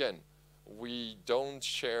 But again, we don't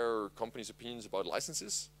share companies' opinions about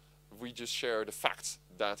licenses. We just share the fact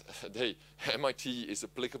that MIT is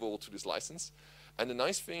applicable to this license. And the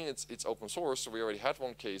nice thing, it's open source, so we already had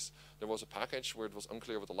one case. There was a package where it was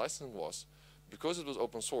unclear what the license was. Because it was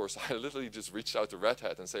open source, I literally just reached out to Red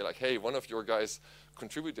Hat and say like, hey, one of your guys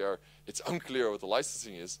contribute there. It's unclear what the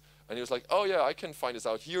licensing is. And he was like, oh yeah, I can find this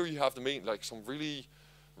out. Here you have the main, like some really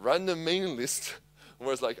random mailing list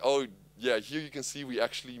where it's like, oh yeah, here you can see we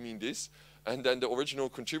actually mean this. And then the original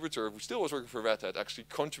contributor, who still was working for Red Hat, actually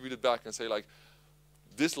contributed back and say like,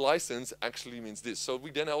 this license actually means this. So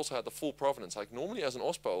we then also had the full provenance. Like normally as an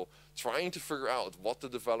OSPO, trying to figure out what the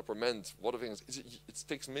developer meant, what the things, it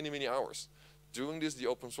takes many, many hours. Doing this the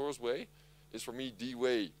open source way is for me the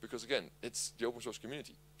way, because again, it's the open source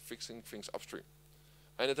community, fixing things upstream.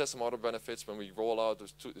 And it has some other benefits when we roll out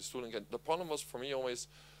this tooling. And the problem was for me always,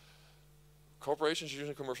 corporations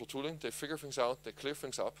using commercial tooling, they figure things out, they clear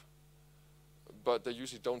things up, but they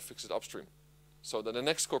usually don't fix it upstream. So then the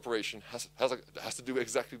next corporation has to do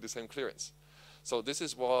exactly the same clearance. So this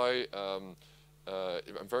is why I'm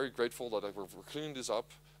very grateful that we're cleaning this up.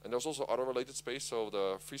 And there's also other related space. So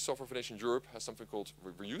the Free Software Foundation Europe has something called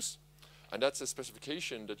reuse. And that's a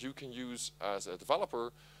specification that you can use as a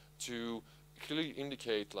developer to clearly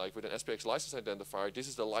indicate, like with an SPX license identifier, this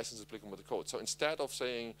is the license applicable to the code. So instead of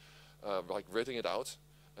saying, like writing it out,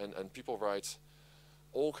 and people write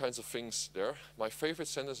all kinds of things there. My favorite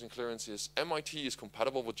sentence in clearance is, MIT is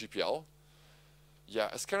compatible with GPL. Yeah,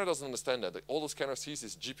 a scanner doesn't understand that. All the scanner sees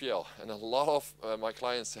is GPL. And a lot of my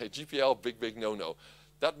clients say, GPL, big no-no.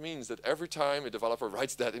 That means that every time a developer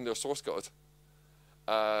writes that in their source code,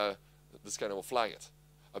 the scanner will flag it.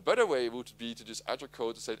 A better way would be to just add your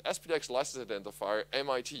code to say SPX license identifier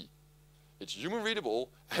MIT. It's human readable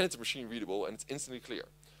and it's machine readable and it's instantly clear.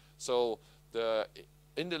 So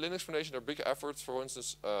in the Linux Foundation, there are big efforts. For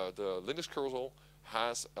instance, the Linux kernel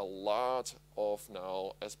has a lot of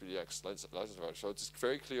now SPDX license providers. So it's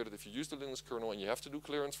very clear that if you use the Linux kernel and you have to do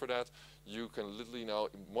clearance for that, you can literally now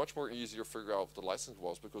much more easier figure out what the license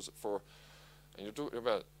was, because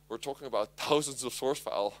we're talking about thousands of source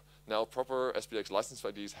file. Now proper SPDX license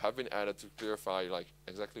IDs have been added to clarify like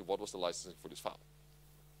exactly what was the licensing for this file.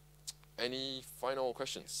 Any final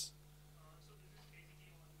questions? So this is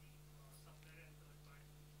basically on the supplier and third party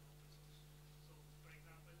open source. So for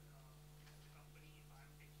example, as a company, if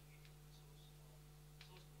I'm taking any open source source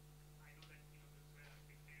code, I know that this is where I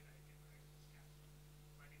pick data, I can write this scan.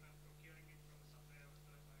 But if I'm procuring it from a supplier or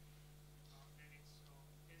third party, then it's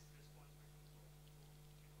his responsibility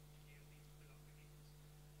to give the fill up the details.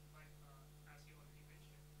 But as you already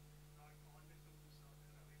mentioned, not all the tools that are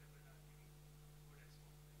available are giving good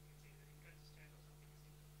response. It's either inconsistent or something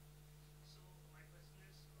is inconsistent. So my question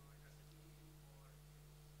is, does the TODO group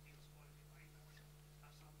or the OSPO Mind Map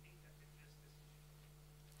have something that addresses this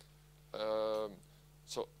issue?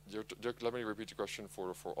 So let me repeat the question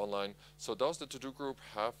for online. So does the TODO group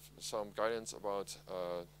have some guidance about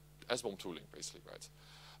SBOM tooling, basically, right?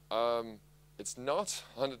 It's not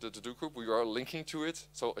under the TODO group. We are linking to it.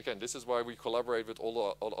 So again, this is why we collaborate with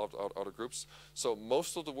all other groups. So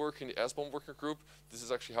most of the work in the SBOM working group, this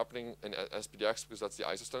is actually happening in SPDX because that's the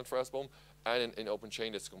ISO standard for SBOM, and in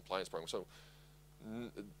OpenChain, it's the compliance program. So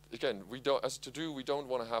again, we don't, as TODO, we don't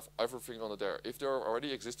want to have everything on there. If there are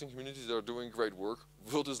already existing communities that are doing great work,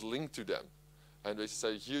 we'll just link to them, and they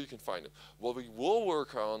say here you can find it. What we will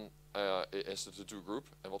work on is the TODO group,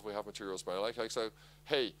 and what we have materials by like say,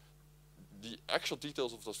 hey, the actual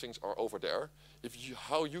details of those things are over there.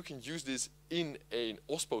 How you can use this in an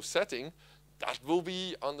OSPO setting, that will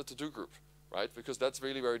be on the TODO group, right? Because that's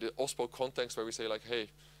really where the OSPO context, where we say like, hey,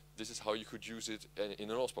 this is how you could use it in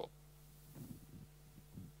an OSPO.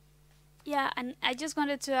 Yeah, and I just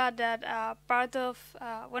wanted to add that part of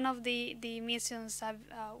one of the missions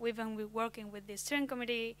we've been working with the steering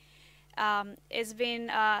committee has been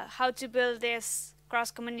how to build this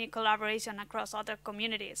cross-community collaboration across other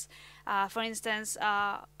communities. For instance,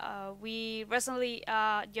 we recently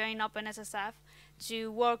joined OpenSSF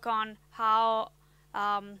to work on how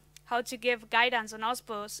to give guidance on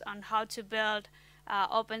OSPOs on how to build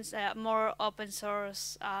more open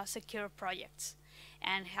source secure projects,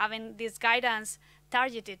 and having this guidance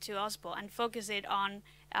targeted to OSPO and focus it on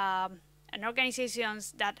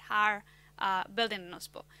organizations that are building an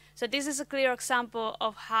OSPO. So this is a clear example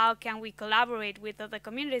of how can we collaborate with other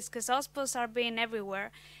communities, because OSPOs are being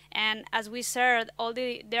everywhere, and as we said,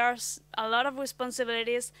 there's a lot of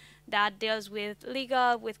responsibilities that deals with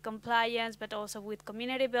legal, with compliance, but also with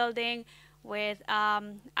community building, with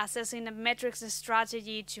assessing the metrics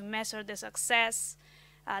strategy to measure the success.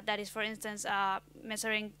 That is, for instance,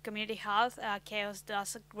 measuring community health. Chaos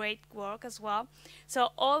does a great work as well.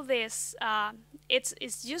 So all this,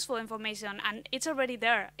 it's useful information, and it's already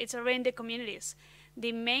there. It's already in the communities.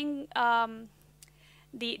 The main,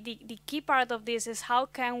 the key part of this is how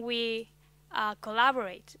can we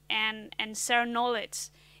collaborate and share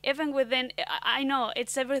knowledge. Even within, I know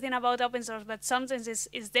it's everything about open source, but sometimes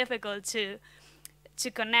it's difficult to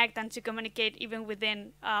connect and to communicate even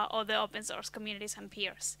within other open source communities and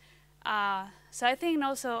peers. So I think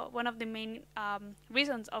also one of the main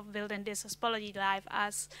reasons of building this OSPOlogy Live,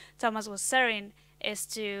 as Thomas was sharing, is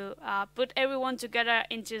to put everyone together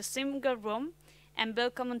into a single room and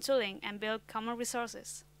build common tooling and build common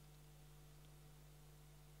resources.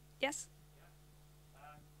 Yes?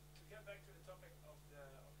 To get back to the topic of the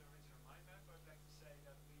original mind map, I'd like to say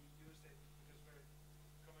that we used it because we're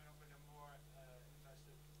coming up with a more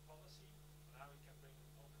invested policy on how we can bring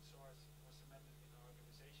open source more cemented in our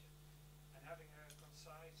organization. And having a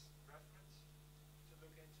concise reference to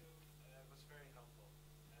look into was very helpful.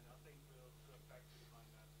 And I think we'll go back to the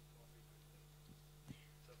mind map more frequently.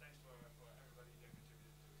 So thanks for everybody that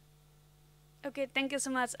contributed to it. Okay, thank you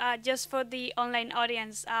so much. Just for the online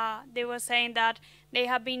audience, they were saying that they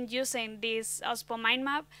have been using this OSPO Mind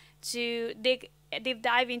Map to deep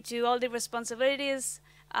dive into all the responsibilities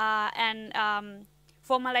and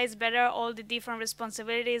formalize better all the different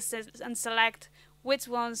responsibilities and select which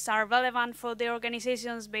ones are relevant for their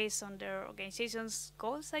organizations based on their organization's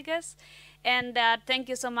goals, I guess. And thank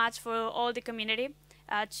you so much for all the community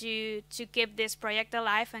to keep this project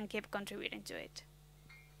alive and keep contributing to it.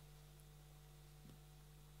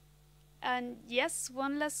 And yes,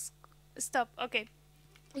 one last stop. Okay,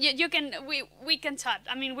 you can we can chat.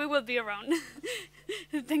 I mean, we will be around.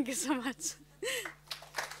 Thank you so much.